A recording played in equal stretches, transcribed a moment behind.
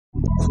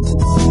Hi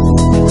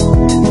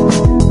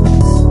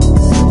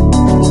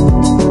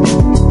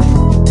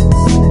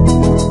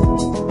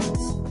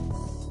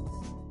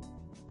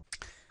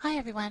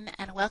everyone,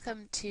 and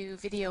welcome to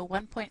video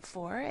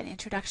 1.4, an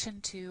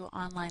introduction to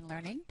online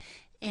learning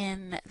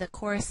in the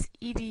course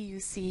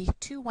EDUC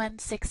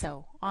 2160,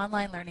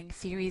 Online Learning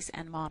Theories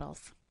and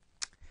Models.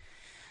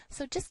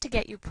 So just to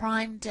get you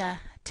primed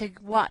to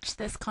watch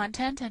this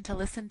content and to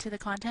listen to the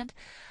content,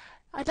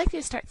 I'd like you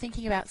to start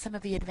thinking about some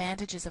of the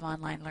advantages of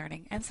online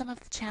learning and some of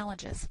the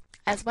challenges,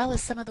 as well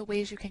as some of the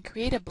ways you can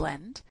create a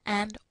blend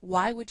and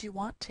why would you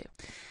want to.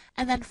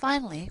 And then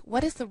finally,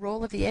 what is the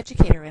role of the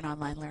educator in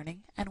online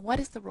learning and what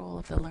is the role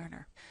of the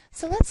learner?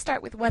 So let's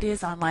start with what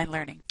is online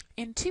learning.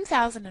 In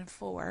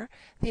 2004,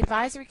 the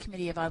Advisory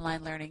Committee of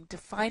Online Learning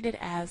defined it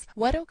as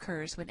what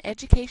occurs when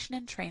education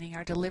and training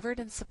are delivered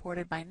and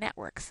supported by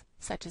networks,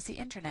 such as the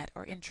internet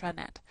or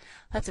intranet.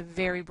 That's a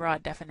very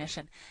broad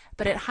definition,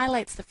 but it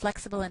highlights the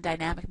flexible and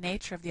dynamic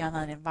nature of the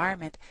online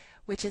environment,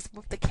 which is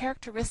the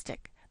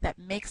characteristic that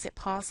makes it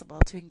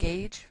possible to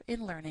engage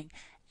in learning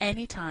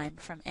anytime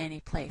from any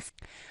place.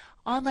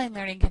 Online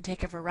learning can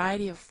take a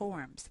variety of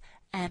forms,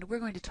 and we're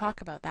going to talk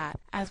about that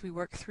as we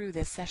work through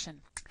this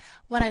session.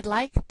 What I'd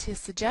like to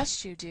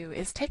suggest you do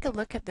is take a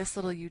look at this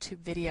little YouTube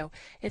video.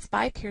 It's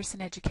by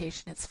Pearson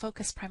Education. It's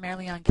focused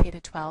primarily on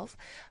K-12,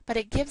 but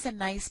it gives a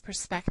nice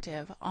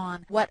perspective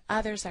on what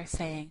others are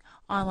saying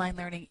online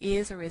learning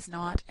is or is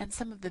not, and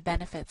some of the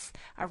benefits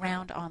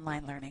around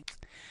online learning.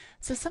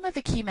 So some of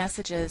the key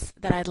messages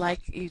that I'd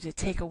like you to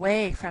take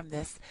away from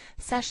this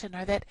session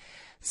are that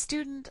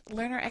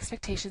student-learner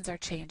expectations are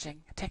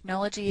changing.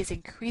 Technology is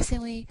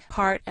increasingly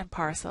part and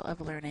parcel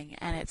of learning,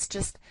 and it's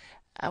just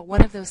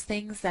one of those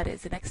things that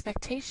is an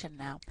expectation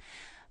now.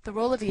 The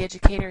role of the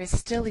educator is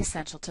still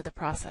essential to the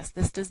process.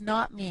 This does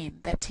not mean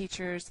that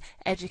teachers,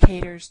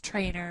 educators,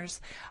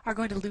 trainers are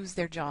going to lose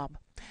their job.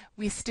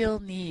 We still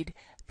need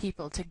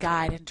people to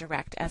guide and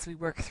direct as we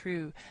work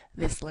through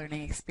this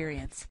learning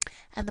experience.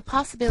 And the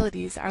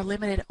possibilities are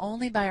limited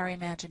only by our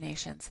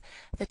imaginations.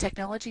 The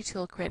technology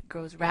toolkit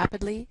grows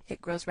rapidly.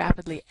 It grows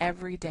rapidly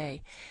every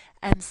day.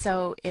 And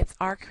so it's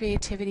our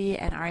creativity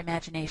and our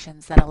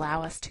imaginations that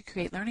allow us to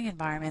create learning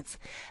environments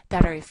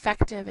that are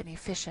effective and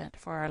efficient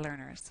for our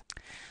learners.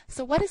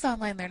 So what is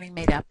online learning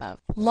made up of?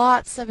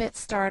 Lots of it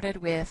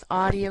started with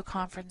audio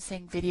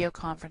conferencing, video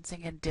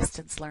conferencing, and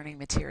distance learning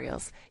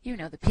materials. You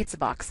know, the pizza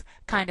box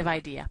kind of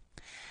idea.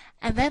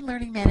 And then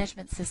learning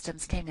management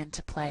systems came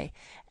into play,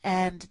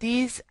 and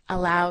these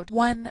allowed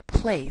one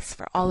place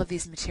for all of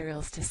these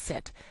materials to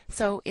sit.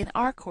 So in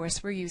our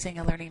course, we're using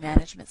a learning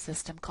management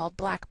system called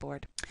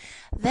Blackboard.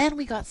 Then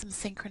we got some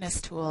synchronous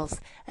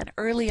tools, and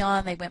early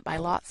on they went by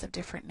lots of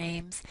different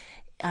names.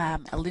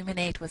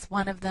 Illuminate was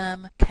one of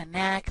them,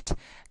 Connect,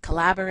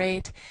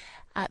 Collaborate.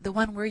 The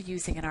one we're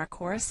using in our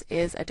course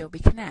is Adobe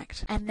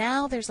Connect. And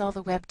now there's all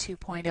the Web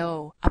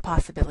 2.0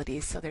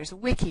 possibilities. So there's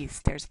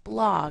wikis, there's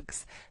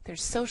blogs,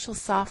 there's social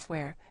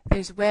software,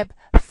 there's Web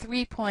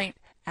 3.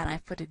 And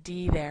I put a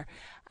D there.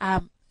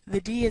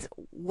 The D is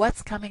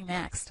what's coming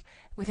next.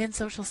 Within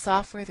social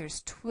software,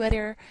 there's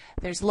Twitter.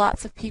 There's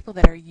lots of people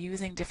that are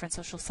using different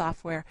social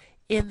software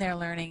in their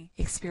learning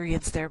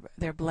experience,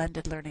 their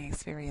blended learning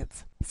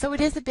experience. So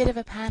it is a bit of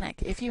a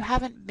panic. If you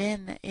haven't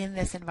been in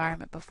this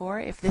environment before,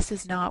 if this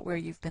is not where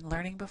you've been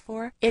learning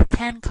before, it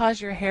can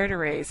cause your hair to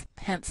raise,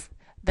 hence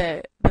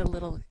the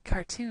little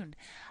cartoon.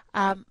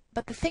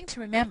 But the thing to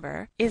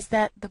remember is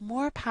that the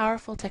more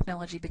powerful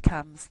technology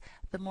becomes,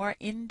 the more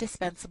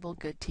indispensable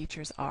good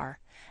teachers are.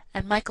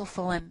 And Michael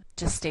Fullan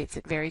just states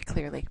it very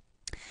clearly.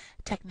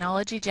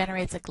 Technology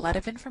generates a glut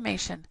of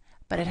information,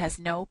 but it has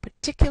no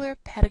particular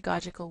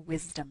pedagogical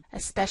wisdom,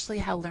 especially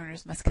how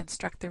learners must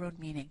construct their own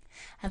meaning.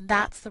 And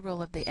that's the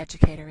role of the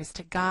educator, is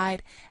to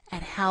guide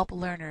and help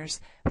learners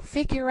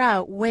figure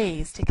out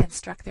ways to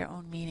construct their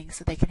own meaning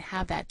so they can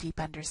have that deep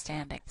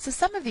understanding. So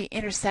some of the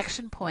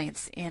intersection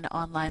points in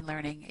online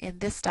learning, in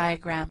this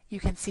diagram, you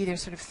can see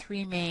there's sort of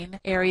three main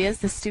areas: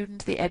 the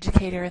student, the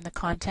educator, and the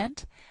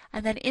content.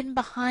 And then in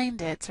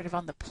behind it, sort of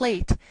on the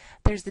plate,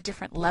 there's the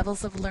different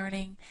levels of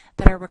learning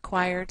that are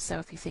required. So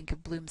if you think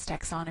of Bloom's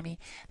taxonomy,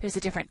 there's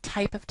a different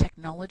type of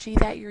technology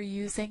that you're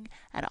using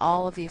and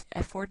all of the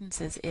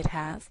affordances it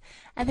has.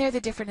 And there are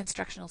the different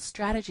instructional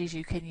strategies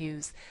you can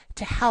use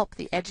to help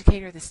the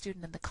educator, the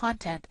student, and the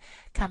content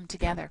come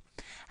together.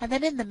 And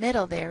then in the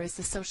middle there is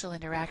the social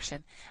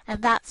interaction.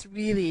 And that's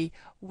really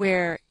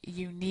where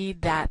you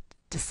need that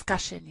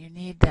discussion. You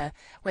need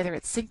whether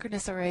it's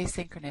synchronous or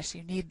asynchronous,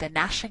 you need the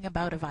gnashing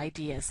about of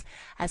ideas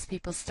as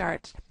people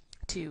start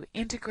to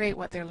integrate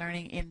what they're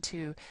learning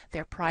into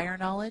their prior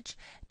knowledge,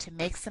 to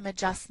make some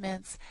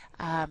adjustments,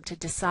 to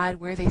decide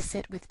where they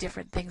sit with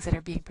different things that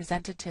are being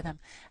presented to them.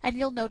 And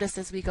you'll notice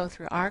as we go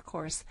through our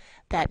course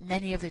that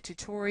many of the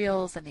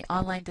tutorials and the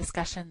online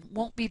discussion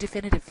won't be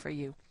definitive for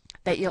you,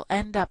 that you'll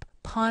end up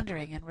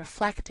pondering and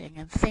reflecting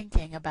and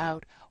thinking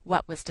about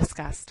what was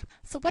discussed.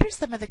 So what are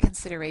some of the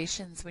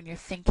considerations when you're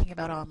thinking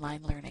about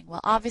online learning?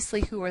 Well,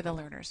 obviously, who are the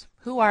learners?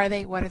 Who are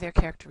they? What are their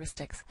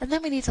characteristics? And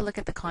then we need to look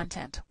at the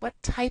content.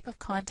 What type of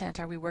content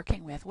are we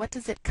working with? What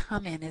does it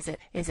come in? Is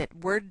it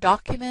Word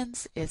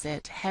documents? Is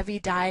it heavy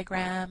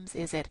diagrams?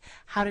 Is it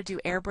how to do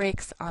air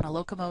brakes on a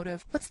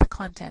locomotive? What's the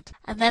content?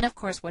 And then, of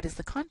course, what is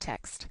the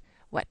context?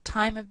 What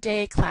time of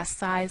day, class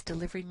size,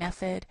 delivery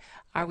method?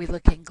 Are we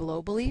looking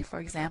globally, for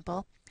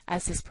example?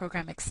 As this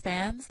program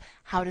expands,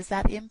 how does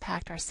that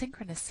impact our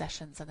synchronous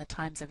sessions and the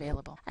times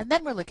available? And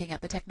then we're looking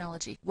at the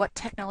technology. What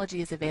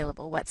technology is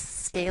available? What's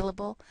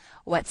scalable?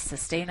 What's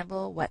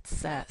sustainable?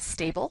 What's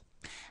stable?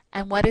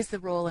 And what is the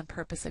role and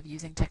purpose of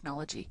using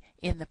technology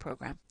in the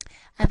program?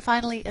 And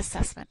finally,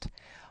 assessment.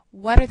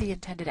 What are the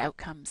intended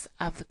outcomes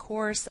of the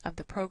course, of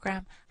the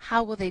program?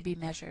 How will they be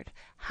measured?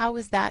 How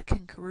is that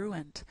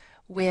congruent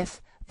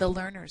with the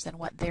learners and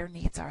what their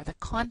needs are, the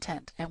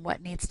content and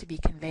what needs to be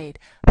conveyed,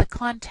 the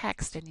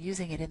context and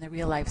using it in the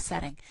real life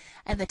setting,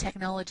 and the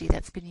technology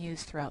that's been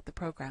used throughout the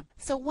program.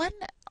 So one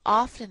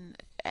often,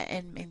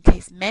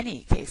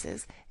 many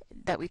cases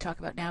that we talk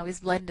about now,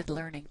 is blended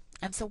learning.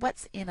 And so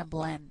what's in a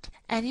blend?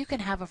 And you can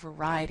have a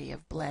variety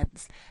of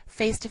blends.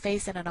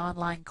 Face-to-face in an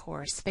online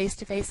course,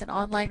 face-to-face in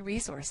online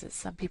resources.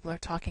 Some people are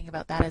talking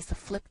about that as the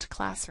flipped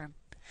classroom.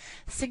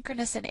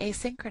 Synchronous and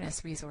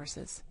asynchronous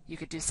resources. You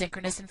could do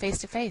synchronous and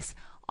face-to-face,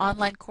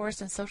 online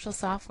course and social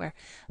software.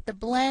 The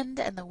blend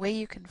and the way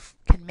you can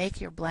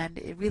make your blend,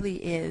 it really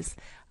is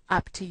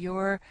up to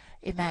your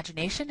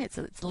imagination. It's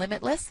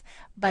limitless,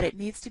 but it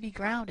needs to be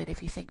grounded,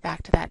 if you think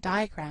back to that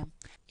diagram,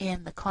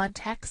 in the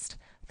context,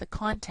 the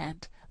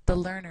content, the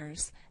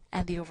learners,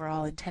 and the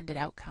overall intended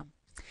outcome.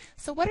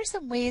 So what are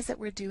some ways that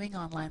we're doing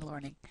online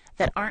learning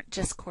that aren't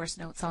just course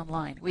notes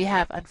online? We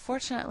have,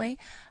 unfortunately,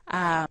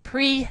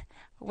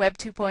 pre-Web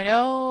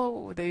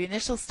 2.0, the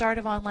initial start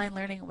of online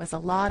learning was a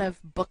lot of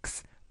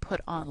books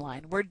put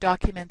online. Word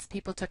documents,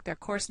 people took their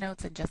course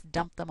notes and just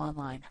dumped them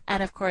online.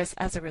 And of course,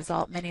 as a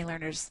result, many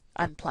learners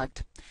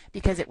unplugged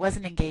because it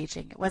wasn't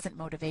engaging, it wasn't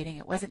motivating,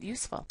 it wasn't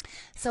useful.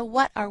 So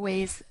what are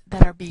ways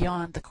that are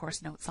beyond the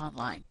course notes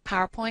online?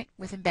 PowerPoint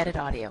with embedded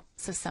audio,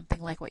 so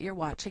something like what you're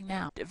watching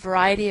now. A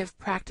variety of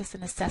practice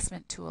and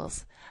assessment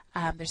tools.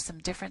 There's some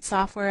different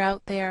software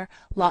out there,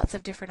 lots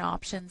of different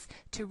options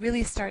to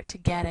really start to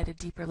get at a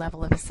deeper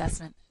level of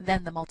assessment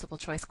than the multiple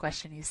choice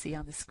question you see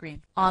on the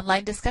screen.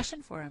 Online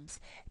discussion forums,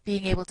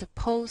 being able to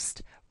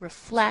post,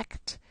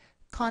 reflect,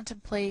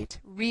 contemplate,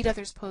 read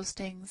others'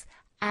 postings,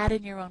 add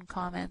in your own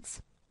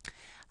comments.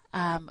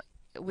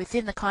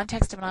 Within the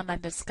context of an online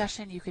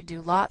discussion, you can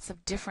do lots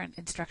of different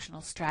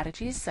instructional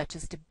strategies, such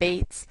as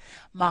debates,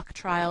 mock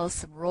trials,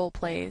 some role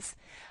plays.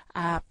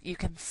 You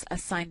can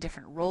assign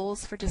different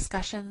roles for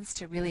discussions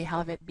to really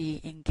have it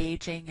be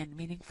engaging and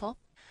meaningful.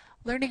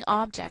 Learning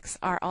objects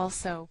are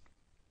also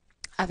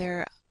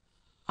other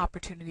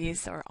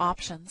opportunities or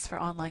options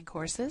for online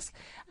courses.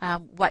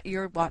 What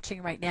you're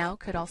watching right now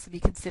could also be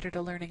considered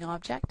a learning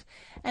object.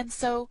 And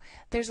so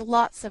there's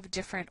lots of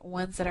different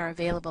ones that are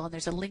available, and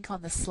there's a link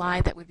on the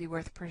slide that would be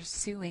worth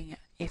pursuing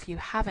if you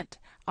haven't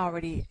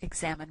already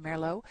examined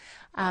Merlot.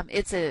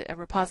 It's a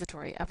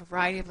repository of a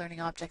variety of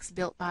learning objects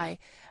built by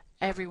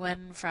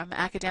everyone from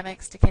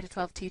academics to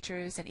K-12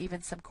 teachers and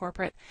even some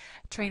corporate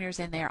trainers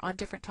in there on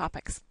different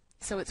topics.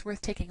 So it's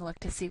worth taking a look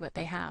to see what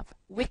they have.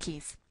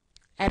 Wikis.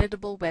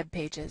 Editable web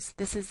pages.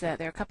 There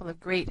are a couple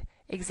of great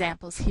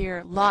examples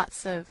here.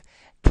 Lots of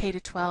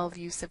K-12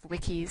 use of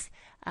wikis,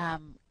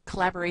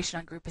 collaboration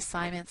on group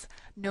assignments.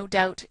 No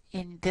doubt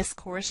in this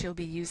course you'll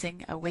be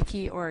using a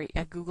wiki or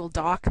a Google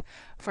Doc,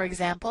 for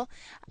example,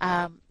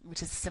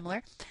 which is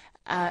similar,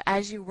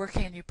 as you're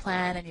working and you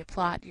plan and you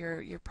plot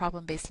your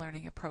problem-based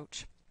learning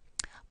approach.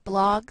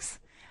 Blogs,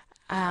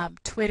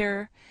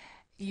 Twitter,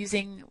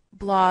 using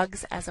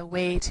blogs as a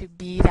way to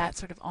be that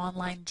sort of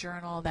online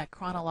journal, that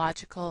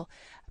chronological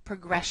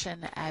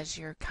progression as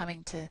you're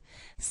coming to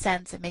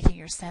sense and making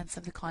your sense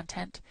of the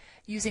content.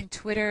 Using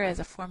Twitter as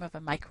a form of a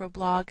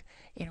microblog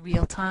in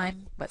real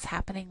time, what's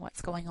happening,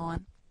 what's going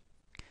on.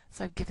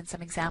 So I've given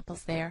some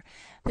examples there.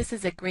 This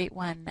is a great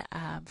one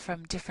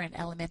from different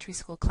elementary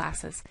school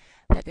classes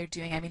that they're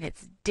doing. I mean,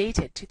 it's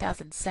dated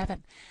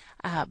 2007,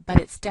 but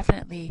it's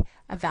definitely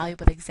a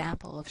valuable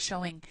example of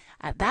showing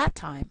at that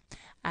time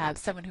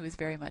someone who is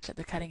very much at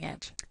the cutting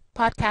edge.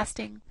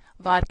 Podcasting,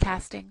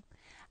 vodcasting,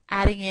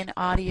 adding in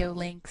audio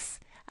links,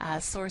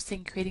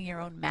 sourcing, creating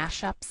your own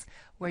mashups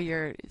where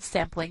you're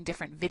sampling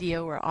different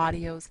video or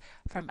audios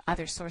from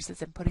other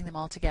sources and putting them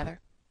all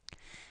together.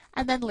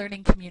 And then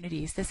learning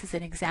communities. This is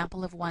an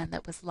example of one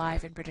that was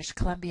live in British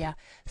Columbia,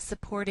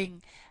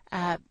 supporting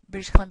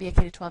British Columbia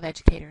K-12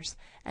 educators.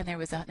 And there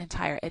was an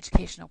entire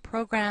educational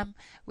program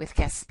with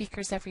guest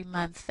speakers every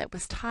month that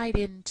was tied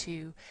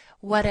into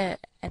what an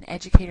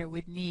educator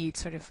would need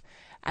sort of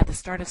at the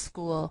start of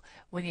school,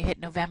 when you hit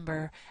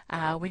November,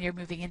 when you're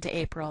moving into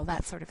April,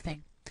 that sort of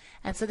thing.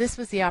 And so this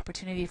was the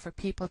opportunity for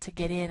people to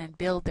get in and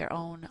build their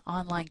own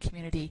online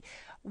community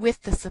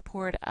with the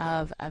support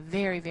of a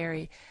very,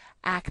 very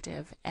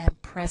active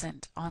and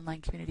present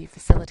online community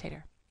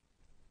facilitator.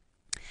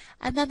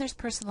 And then there's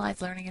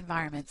personalized learning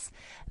environments.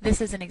 This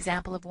is an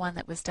example of one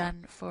that was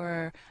done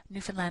for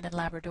Newfoundland and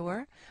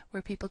Labrador,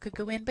 where people could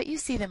go in, but you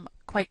see them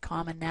quite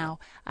common now.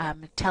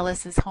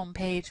 TELUS's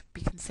homepage would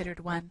be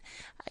considered one.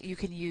 You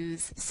can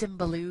use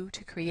Symbaloo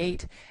to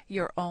create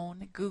your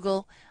own.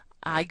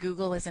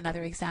 iGoogle is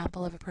another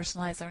example of a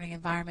personalized learning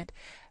environment,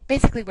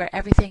 basically where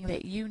everything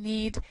that you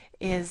need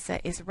is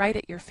right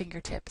at your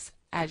fingertips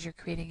as you're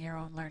creating your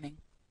own learning.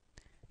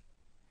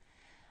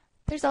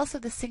 There's also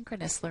the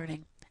synchronous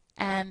learning.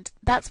 And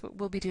that's what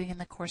we'll be doing in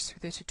the course through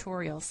the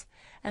tutorials.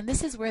 And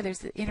this is where there's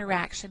the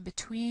interaction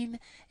between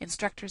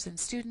instructors and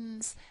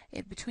students,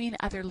 between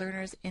other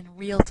learners in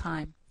real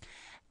time.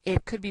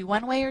 It could be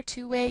one way or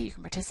two way. You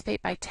can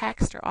participate by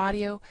text or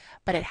audio,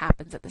 but it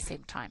happens at the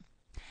same time.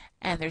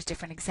 And there's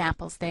different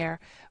examples there.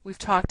 We've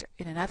talked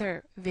in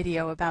another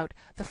video about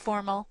the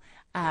formal.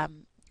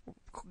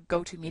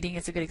 GoToMeeting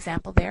is a good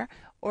example there,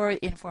 or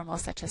informal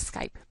such as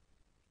Skype.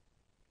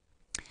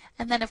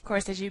 And then, of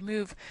course, as you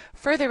move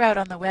further out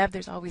on the web,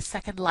 there's always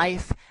Second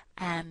Life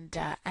and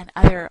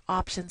other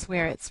options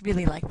where it's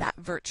really like that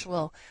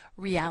virtual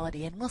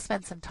reality. And we'll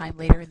spend some time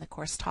later in the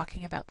course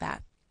talking about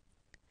that.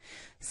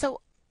 So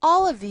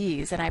all of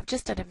these, and I've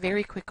just done a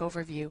very quick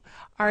overview,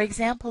 are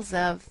examples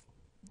of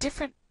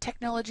different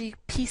technology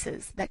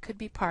pieces that could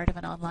be part of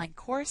an online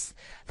course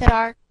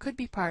that could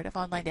be part of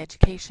online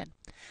education.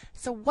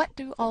 So what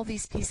do all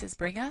these pieces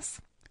bring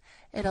us?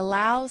 It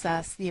allows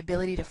us the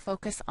ability to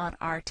focus on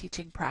our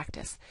teaching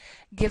practice,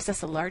 gives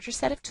us a larger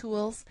set of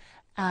tools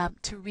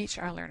to reach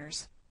our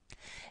learners.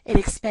 It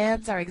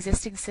expands our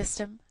existing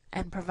system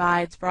and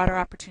provides broader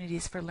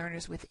opportunities for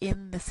learners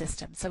within the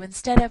system. So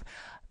instead of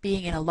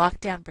being in a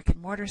lockdown brick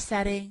and mortar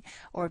setting,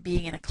 or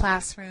being in a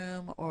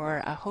classroom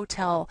or a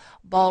hotel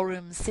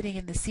ballroom sitting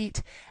in the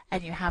seat,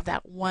 and you have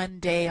that one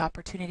day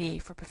opportunity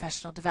for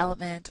professional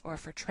development or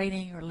for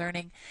training or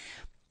learning,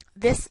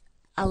 this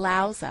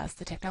allows us,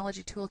 the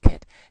technology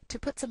toolkit, to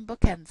put some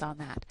bookends on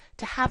that,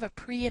 to have a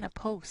pre and a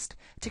post,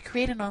 to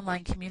create an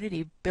online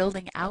community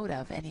building out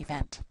of an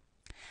event.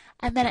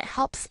 And then it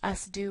helps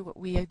us do what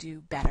we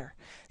do better.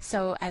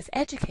 So as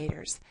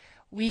educators,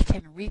 we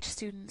can reach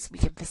students, we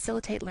can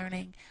facilitate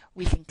learning,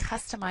 we can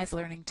customize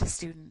learning to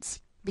students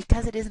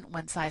because it isn't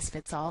one size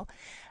fits all.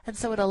 And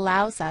so it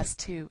allows us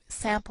to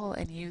sample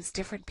and use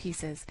different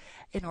pieces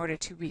in order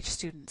to reach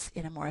students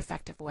in a more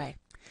effective way.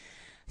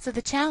 So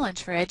the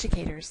challenge for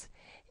educators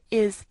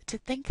is to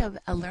think of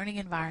a learning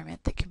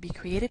environment that can be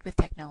created with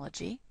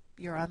technology,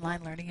 your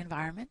online learning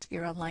environment,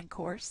 your online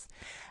course,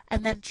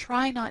 and then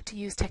try not to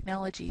use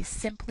technology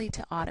simply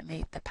to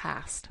automate the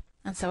past.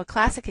 And so a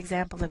classic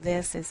example of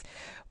this is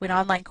when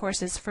online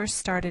courses first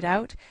started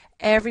out,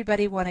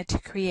 everybody wanted to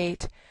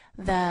create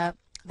the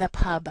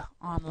pub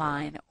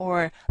online,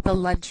 or the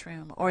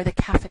lunchroom, or the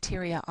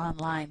cafeteria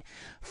online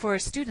for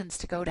students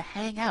to go to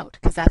hang out,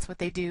 because that's what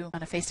they do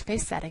on a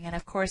face-to-face setting. And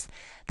of course,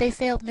 they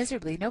failed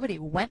miserably. Nobody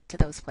went to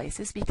those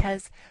places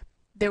because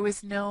there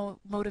was no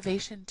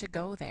motivation to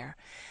go there.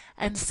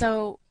 And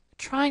so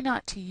try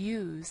not to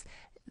use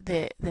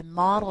the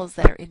models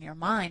that are in your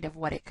mind of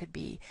what it could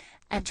be,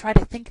 and try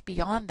to think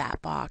beyond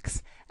that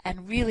box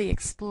and really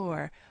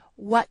explore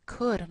what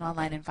could an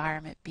online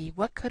environment be,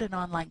 what could an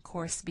online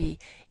course be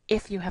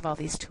if you have all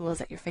these tools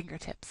at your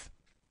fingertips.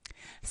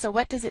 So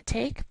what does it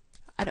take?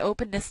 An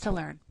openness to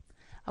learn,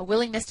 a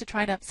willingness to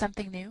try out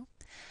something new,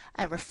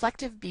 a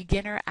reflective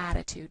beginner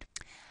attitude,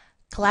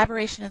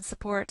 collaboration and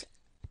support,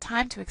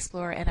 time to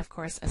explore, and of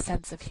course a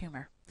sense of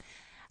humor.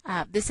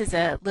 This is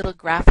a little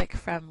graphic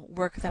from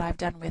work that I've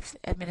done with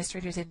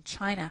administrators in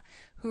China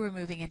who were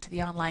moving into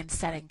the online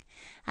setting.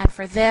 And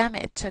for them,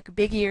 it took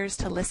big ears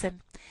to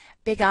listen,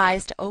 big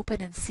eyes to open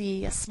and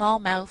see, a small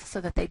mouth so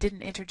that they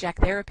didn't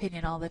interject their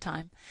opinion all the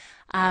time,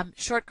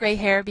 short gray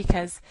hair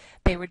because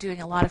they were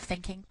doing a lot of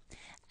thinking,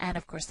 and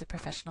of course the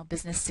professional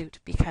business suit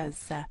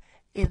because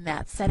in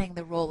that setting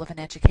the role of an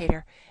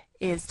educator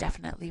is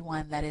definitely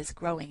one that is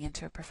growing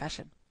into a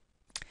profession.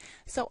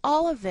 So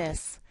all of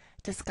this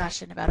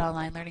discussion about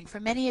online learning, for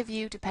many of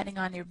you, depending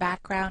on your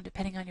background,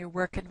 depending on your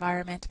work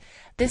environment,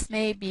 this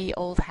may be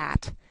old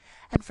hat.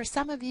 And for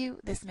some of you,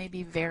 this may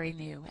be very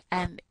new,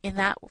 and in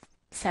that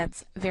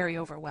sense, very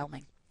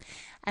overwhelming.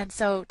 And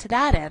so to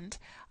that end,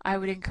 I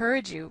would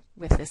encourage you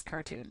with this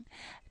cartoon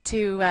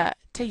to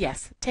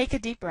yes, take a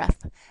deep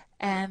breath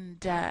and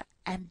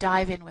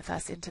dive in with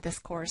us into this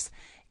course.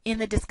 In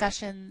the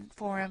discussion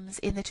forums,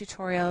 in the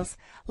tutorials,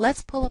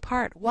 let's pull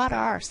apart what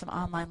are some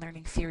online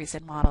learning theories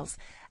and models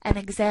and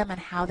examine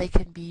how they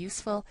can be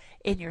useful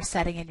in your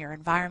setting, in your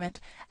environment,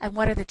 and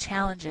what are the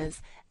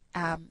challenges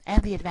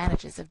and the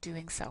advantages of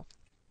doing so.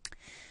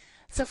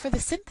 So for the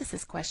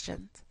synthesis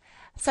questions,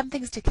 some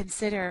things to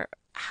consider: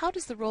 how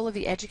does the role of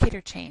the educator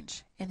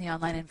change in the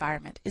online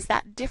environment? Is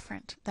that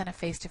different than a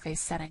face-to-face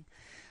setting?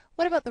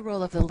 What about the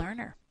role of the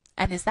learner?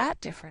 And is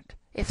that different?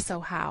 If so,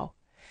 how?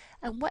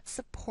 And what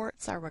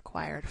supports are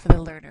required for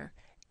the learner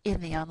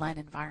in the online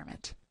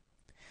environment?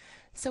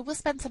 So we'll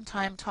spend some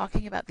time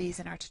talking about these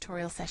in our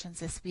tutorial sessions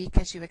this week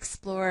as you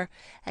explore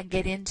and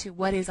get into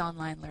what is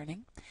online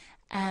learning.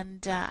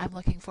 And I'm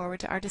looking forward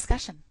to our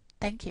discussion.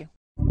 Thank you.